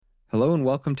Hello and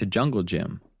welcome to Jungle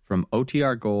Gym from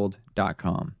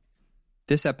OTRGold.com.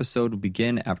 This episode will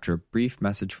begin after a brief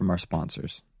message from our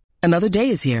sponsors. Another day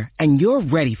is here, and you're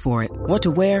ready for it. What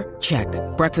to wear? Check.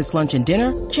 Breakfast, lunch, and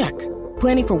dinner? Check.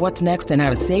 Planning for what's next and how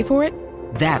to save for it?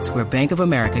 That's where Bank of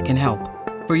America can help.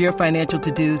 For your financial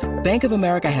to-dos, Bank of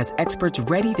America has experts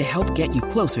ready to help get you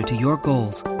closer to your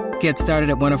goals. Get started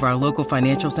at one of our local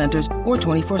financial centers or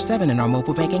 24/7 in our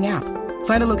mobile banking app.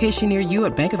 Find a location near you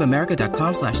at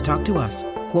bankofamerica.com/talktous.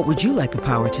 What would you like the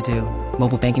power to do?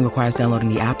 Mobile banking requires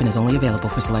downloading the app and is only available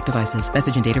for select devices.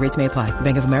 Message and data rates may apply.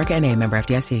 Bank of America N.A., member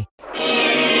FDIC.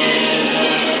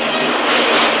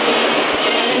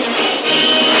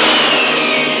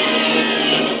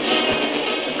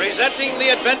 Presenting the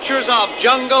adventures of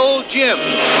Jungle Jim.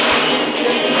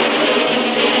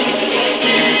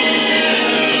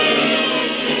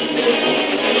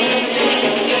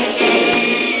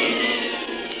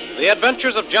 The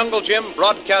Adventures of Jungle Jim,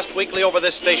 broadcast weekly over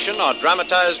this station, are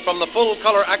dramatized from the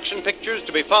full-color action pictures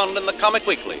to be found in the Comic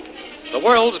Weekly, the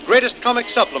world's greatest comic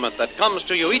supplement that comes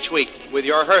to you each week with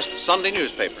your Hearst Sunday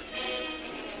newspaper.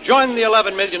 Join the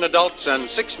 11 million adults and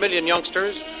 6 million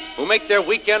youngsters who make their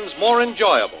weekends more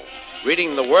enjoyable,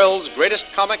 reading the world's greatest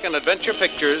comic and adventure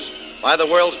pictures by the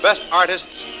world's best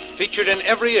artists featured in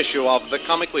every issue of the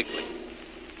Comic Weekly.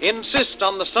 Insist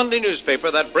on the Sunday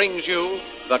newspaper that brings you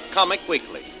the Comic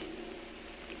Weekly.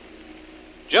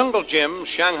 Jungle Jim,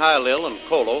 Shanghai Lil, and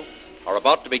Kolo are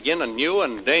about to begin a new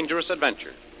and dangerous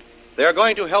adventure. They are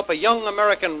going to help a young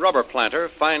American rubber planter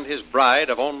find his bride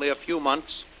of only a few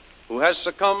months who has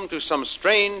succumbed to some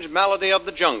strange malady of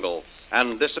the jungle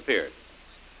and disappeared.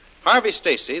 Harvey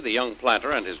Stacy, the young planter,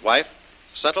 and his wife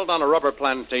settled on a rubber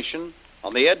plantation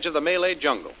on the edge of the Malay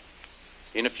jungle.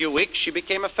 In a few weeks, she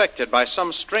became affected by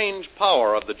some strange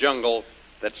power of the jungle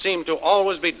that seemed to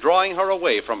always be drawing her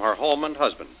away from her home and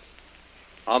husband.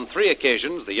 On 3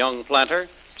 occasions, the young planter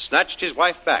snatched his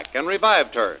wife back and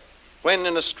revived her when,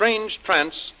 in a strange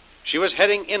trance, she was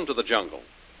heading into the jungle.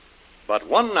 But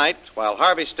one night, while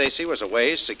Harvey Stacy was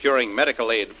away securing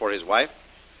medical aid for his wife,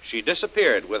 she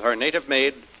disappeared with her native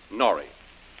maid, Nori.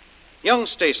 Young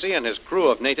Stacy and his crew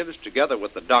of natives, together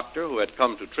with the doctor who had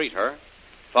come to treat her,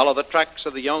 followed the tracks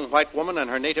of the young white woman and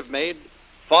her native maid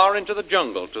far into the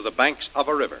jungle to the banks of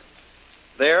a river.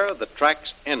 There, the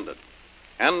tracks ended.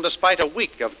 And despite a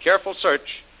week of careful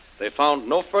search, they found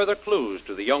no further clues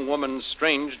to the young woman's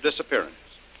strange disappearance.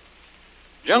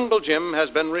 Jungle Jim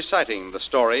has been reciting the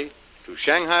story to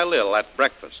Shanghai Lil at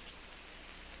breakfast.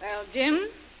 Well, Jim,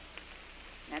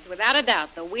 that's without a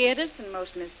doubt the weirdest and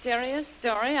most mysterious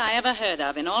story I ever heard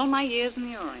of in all my years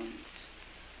in the Orient.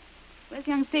 Where's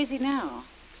young Stacy now?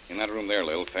 In that room there,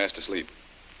 Lil, fast asleep.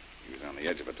 He was on the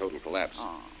edge of a total collapse.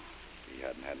 Oh. He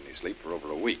hadn't had any sleep for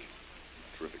over a week.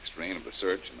 The terrific strain of the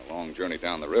search and the long journey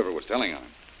down the river was telling on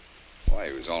him. Why,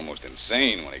 he was almost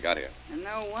insane when he got here. And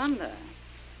no wonder.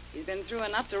 He's been through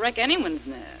enough to wreck anyone's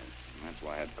nerves. And that's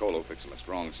why I had Kolo fix him a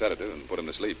strong sedative and put him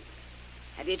to sleep.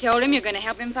 Have you told him you're going to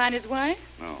help him find his wife?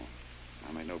 No.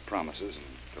 I made no promises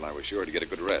until I was sure to get a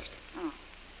good rest. Oh.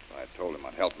 If I had told him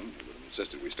I'd help him, he would have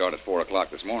insisted we start at 4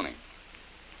 o'clock this morning.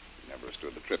 He never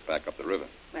stood the trip back up the river.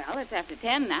 Well, it's after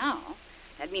 10 now.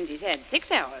 That means he's had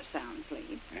 6 hours sound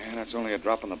sleep. Yeah, that's only a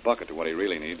drop in the bucket to what he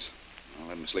really needs. I'll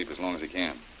let him sleep as long as he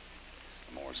can.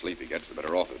 The more sleep he gets, the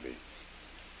better off he'll be.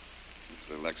 This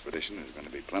little expedition is going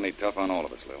to be plenty tough on all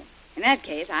of us, Lil. In that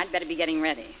case, I'd better be getting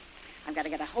ready. I've got to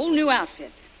get a whole new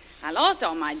outfit. I lost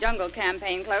all my jungle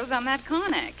campaign clothes on that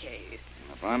Karnak case.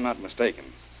 If I'm not mistaken,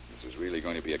 this is really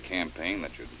going to be a campaign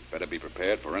that you'd better be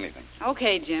prepared for anything.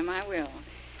 Okay, Jim, I will.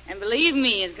 And believe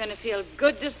me, it's going to feel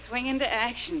good to swing into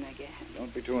action again.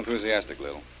 Don't be too enthusiastic,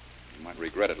 Lil. You might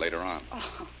regret it later on.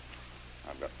 Oh.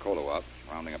 I've got Kolo out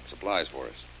rounding up supplies for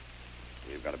us.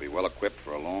 We've got to be well equipped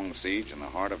for a long siege in the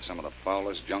heart of some of the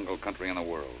foulest jungle country in the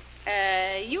world.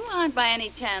 You aren't by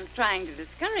any chance trying to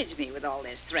discourage me with all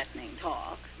this threatening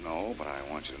talk? No, but I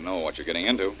want you to know what you're getting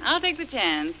into. I'll take the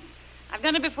chance. I've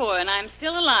done it before, and I'm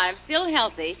still alive, still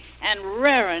healthy, and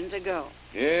raring to go.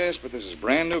 Yes, but this is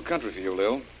brand new country for you,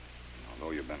 Lil.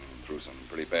 Although you've been through some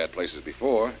pretty bad places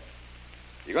before,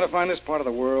 you're going to find this part of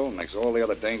the world makes all the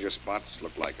other danger spots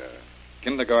look like a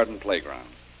kindergarten playground.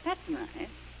 That's nice.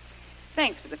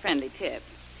 Thanks for the friendly tips.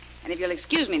 And if you'll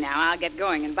excuse me now, I'll get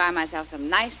going and buy myself some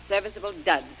nice, serviceable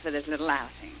duds for this little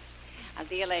outing. I'll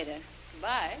see you later.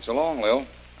 Bye. So long, Lil.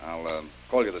 I'll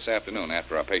call you this afternoon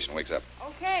after our patient wakes up.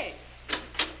 Okay.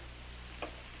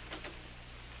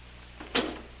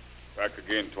 Back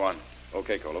again, Tuan.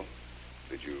 Okay, Kolo.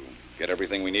 Did you get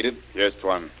everything we needed? Yes,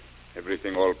 Tuan.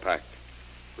 Everything all packed.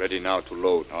 Ready now to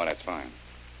load. Oh, that's fine.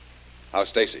 How's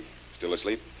Stacy? Still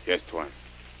asleep? Yes, Tuan.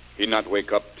 He not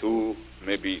wake up 2,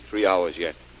 maybe 3 hours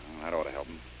yet. Well, that ought to help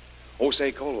him. Oh,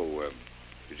 say, Colo,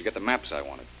 did you get the maps I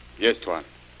wanted? Yes, Tuan.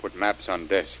 Put maps on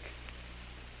desk.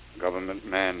 Government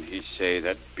man, he say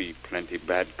that be plenty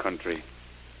bad country.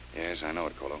 Yes, I know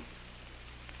it, Colo.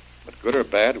 But good or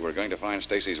bad, we're going to find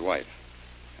Stacy's wife.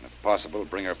 And if possible,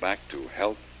 bring her back to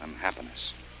health and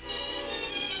happiness.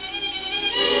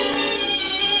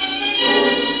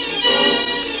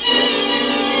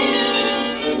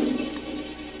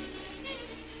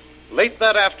 Late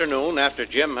that afternoon, after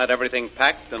Jim had everything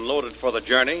packed and loaded for the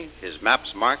journey, his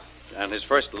maps marked, and his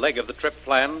first leg of the trip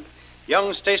planned,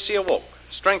 young Stacy awoke,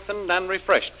 strengthened and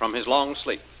refreshed from his long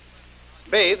sleep.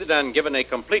 Bathed and given a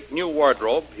complete new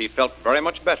wardrobe, he felt very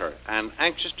much better and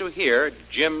anxious to hear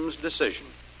Jim's decision.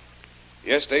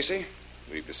 Yes, Stacy,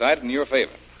 we've decided in your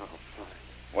favor. Oh, fine.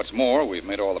 What's more, we've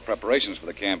made all the preparations for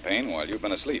the campaign while you've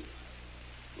been asleep.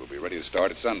 We'll be ready to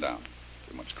start at sundown.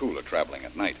 Too much cooler traveling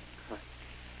at night.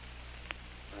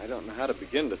 I don't know how to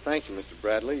begin to thank you, Mr.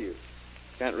 Bradley. You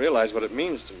can't realize what it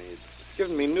means to me. It's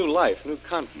given me new life, new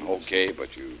confidence. Okay,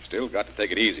 but you've still got to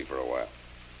take it easy for a while.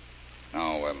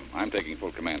 Now, I'm taking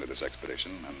full command of this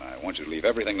expedition, and I want you to leave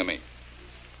everything to me.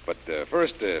 But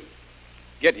first,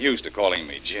 get used to calling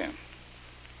me Jim.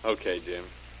 Okay, Jim.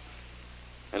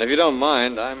 And if you don't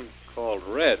mind, I'm called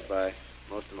Red by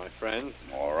most of my friends.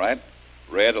 All right.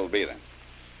 Red will be then.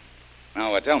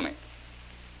 Now, tell me,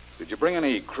 did you bring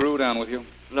any crew down with you?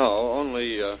 No,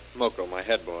 only Moko, my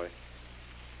head boy.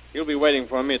 He'll be waiting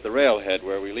for me at the railhead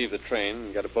where we leave the train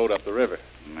and get a boat up the river.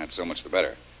 And that's so much the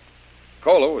better.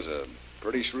 Colo is a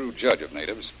pretty shrewd judge of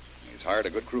natives. He's hired a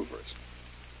good crew for us.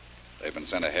 They've been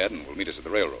sent ahead and will meet us at the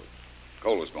railroad.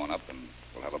 Colo's going up and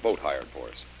we'll have a boat hired for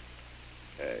us.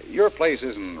 Your place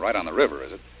isn't right on the river,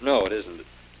 is it? No, it isn't.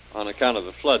 On account of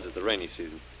the floods at the rainy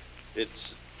season.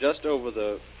 It's just over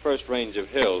the first range of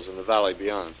hills in the valley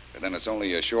beyond. And then it's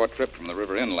only a short trip from the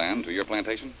river inland to your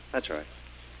plantation? That's right.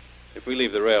 If we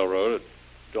leave the railroad at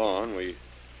dawn, we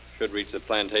should reach the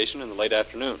plantation in the late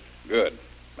afternoon. Good.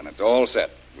 Then it's all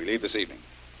set. We leave this evening.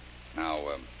 Now,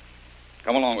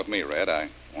 come along with me, Red. I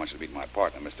want you to meet my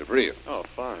partner, Mr. Vreel. Oh,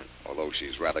 fine. Although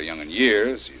she's rather young in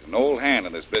years, she's an old hand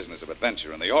in this business of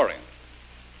adventure in the Orient.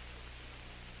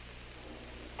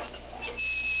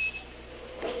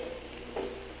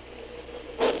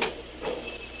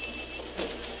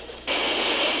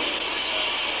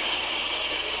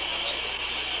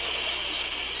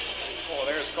 Oh,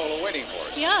 there's Colo waiting for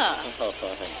us. Yeah. Oh,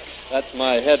 fine. That's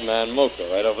my head man,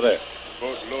 Moko, right over there.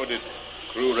 Boat loaded.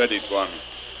 Crew ready, Tuan.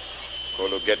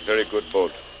 Colo get very good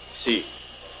boat. See,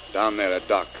 down there at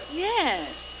dock. Yes.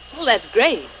 Well, that's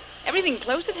great. Everything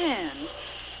close at hand.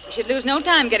 We should lose no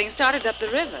time getting started up the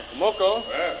river. Moko?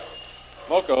 Well,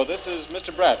 Moko, this is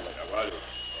Mr. Bradley.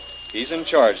 He's in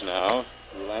charge now.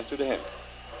 You'll answer to him.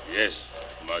 yes,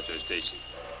 Master Stacy.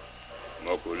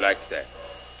 Moku like that.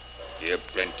 Hear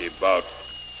plenty about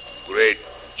great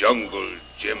jungle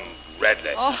Jim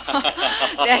Bradley.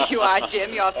 Oh, there you are,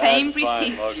 Jim. Your fame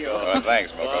fine, precedes you. Moko.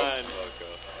 Thanks, Moko. Fine,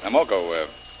 Moko. Now, Moko,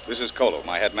 this is Colo,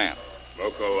 my head man.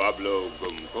 Moko hablo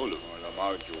con Colo.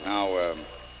 Now,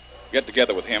 get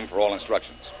together with him for all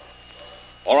instructions.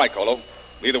 All right, Colo.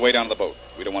 Lead the way down to the boat.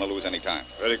 We don't want to lose any time.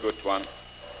 Very good, Tuan.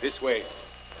 This way.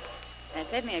 That's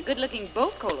certainly a good-looking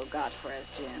boat Colo got for us,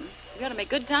 Jim. We ought to make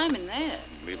good time in there.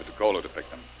 Leave it to Colo to pick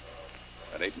them.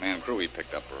 That 8-man crew he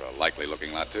picked up are a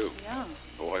likely-looking lot, too. Yeah.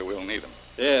 Boy, we'll need them.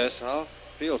 Yes, I'll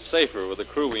feel safer with the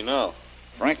crew we know.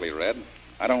 Frankly, Red,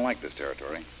 I don't like this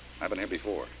territory. I've been here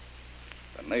before.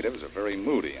 The natives are very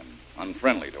moody and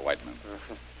unfriendly to white men.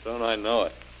 Don't I know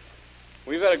it?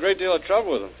 We've had a great deal of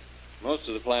trouble with them. Most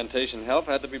of the plantation help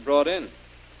had to be brought in.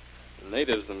 The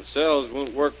natives themselves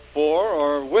won't work for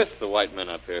or with the white men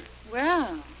up here.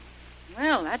 Well,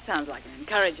 that sounds like an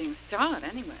encouraging start,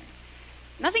 anyway.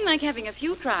 Nothing like having a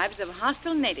few tribes of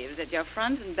hostile natives at your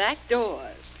front and back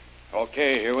doors.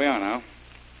 Okay, here we are now.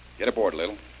 Get aboard,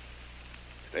 Little.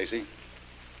 Stacy.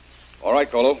 All right,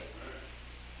 Colo.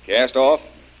 Cast off.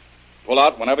 Pull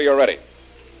out whenever you're ready.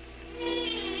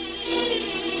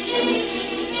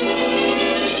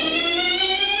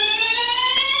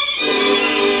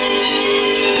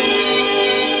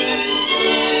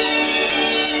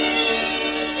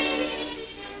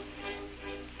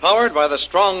 Powered by the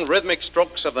strong rhythmic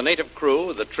strokes of the native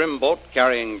crew, the trim boat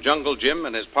carrying Jungle Jim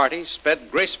and his party sped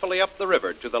gracefully up the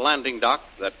river to the landing dock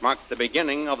that marked the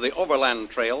beginning of the overland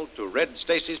trail to Red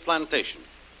Stacy's plantation.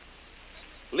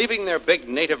 Leaving their big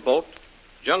native boat,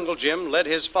 Jungle Jim led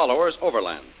his followers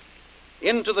overland,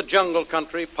 into the jungle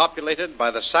country populated by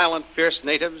the silent, fierce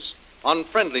natives,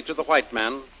 unfriendly to the white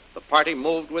man. The party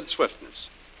moved with swiftness,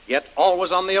 yet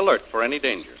always on the alert for any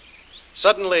danger.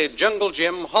 Suddenly, Jungle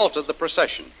Jim halted the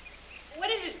procession.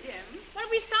 What is it, Jim? What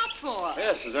did we stop for?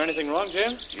 Yes, is there anything wrong,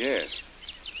 Jim? Yes.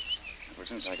 Ever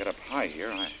since I got up high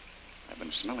here, I've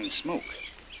been smelling smoke.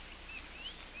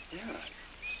 Yeah.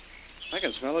 I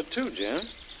can smell it too, Jim.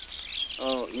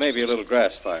 Oh, maybe a little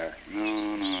grass fire.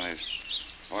 No, there's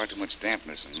far too much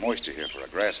dampness and moisture here for a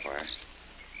grass fire.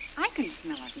 I can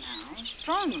smell it now,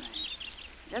 strongly.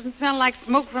 It doesn't smell like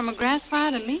smoke from a grass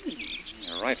fire to me.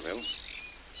 You're right, Lil. It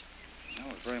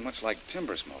smells very much like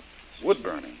timber smoke, wood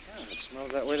burning. Yeah, it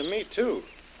smells that way to me, too.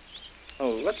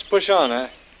 Oh, let's push on.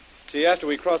 See, after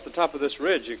we cross the top of this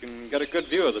ridge, you can get a good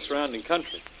view of the surrounding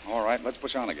country. All right, let's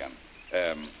push on again.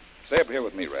 Stay up here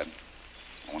with me, Red.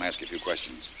 I want to ask you a few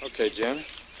questions. Okay, Jim.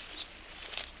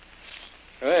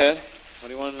 Go ahead. What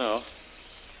do you want to know?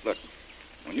 Look,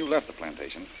 when you left the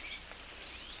plantation,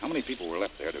 how many people were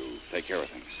left there to take care of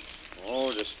things?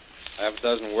 Oh, just half a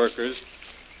dozen workers.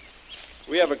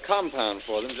 We have a compound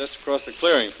for them just across the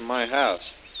clearing from my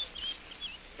house.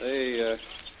 They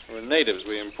were natives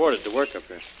we imported to work up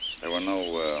here. There were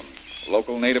no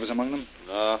local natives among them?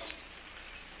 No.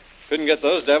 Couldn't get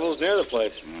those devils near the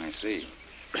place. I see.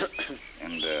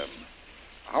 And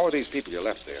how are these people you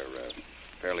left there?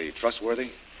 Fairly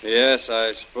trustworthy? Yes,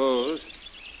 I suppose.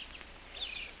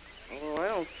 Although I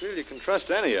don't feel you can trust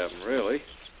any of them, really.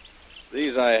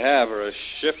 These I have are a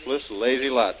shiftless, lazy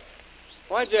lot.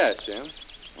 Why'd you ask, Jim?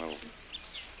 Well,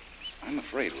 I'm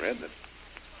afraid, Red, that...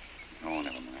 Oh,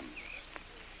 never mind.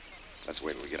 Let's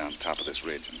wait till we get on top of this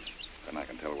ridge, and then I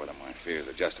can tell whether my fears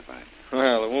are justified.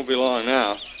 Well, it won't be long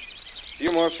now. A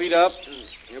few more feet up, and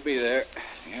you'll be there.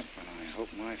 Yep, and I hope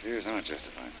my fears aren't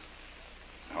justified.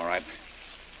 All right.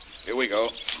 Here we go.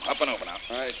 Up and over now.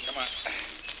 All right. Come on.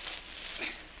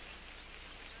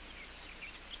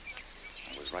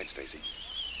 I was right, Stacy.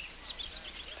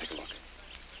 Take a look.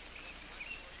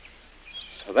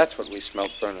 So that's what we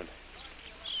smelt burning.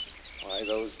 Why,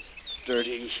 those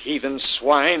dirty heathen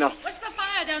swine. What's the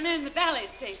fire down there in the valley,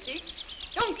 Stacy?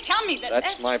 Don't tell me that...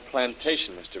 That's my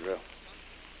plantation, Mr. Bill.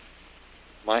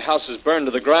 My house is burned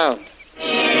to the ground.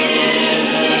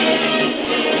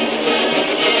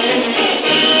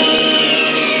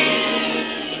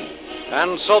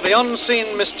 And so the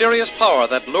unseen, mysterious power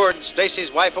that lured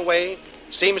Stacy's wife away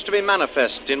seems to be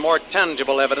manifest in more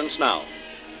tangible evidence now.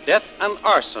 Death and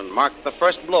arson marked the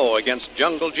first blow against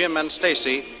Jungle Jim and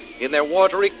Stacy in their war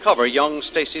to recover young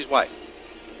Stacy's wife.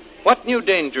 What new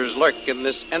dangers lurk in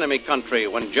this enemy country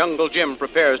when Jungle Jim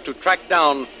prepares to track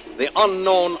down the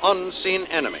unknown, unseen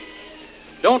enemy?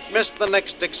 Don't miss the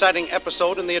next exciting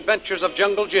episode in the adventures of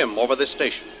Jungle Jim over this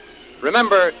station.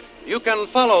 Remember, you can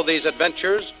follow these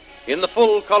adventures in the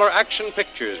full-color action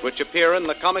pictures which appear in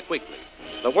the Comic Weekly,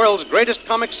 the world's greatest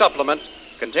comic supplement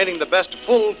containing the best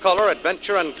full-color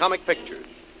adventure and comic pictures.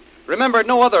 Remember,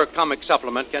 no other comic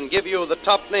supplement can give you the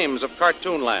top names of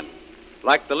Cartoonland,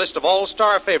 like the list of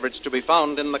all-star favorites to be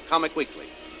found in the Comic Weekly.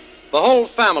 The whole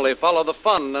family follow the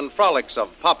fun and frolics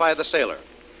of Popeye the Sailor,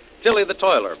 Tilly the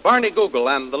Toiler, Barney Google,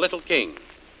 and the Little King,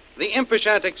 the impish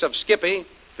antics of Skippy,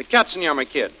 the Katzenjammer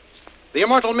Kid, the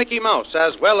immortal Mickey Mouse,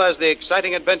 as well as the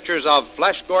exciting adventures of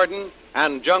Flash Gordon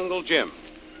and Jungle Jim.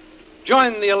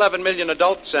 Join the 11 million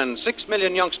adults and 6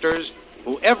 million youngsters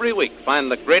who every week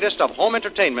find the greatest of home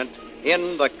entertainment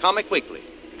in the Comic Weekly,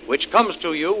 which comes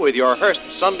to you with your Hearst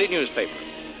Sunday newspaper.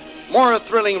 More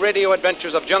thrilling radio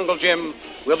adventures of Jungle Jim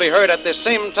will be heard at this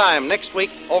same time next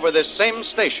week over this same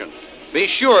station. Be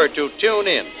sure to tune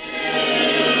in.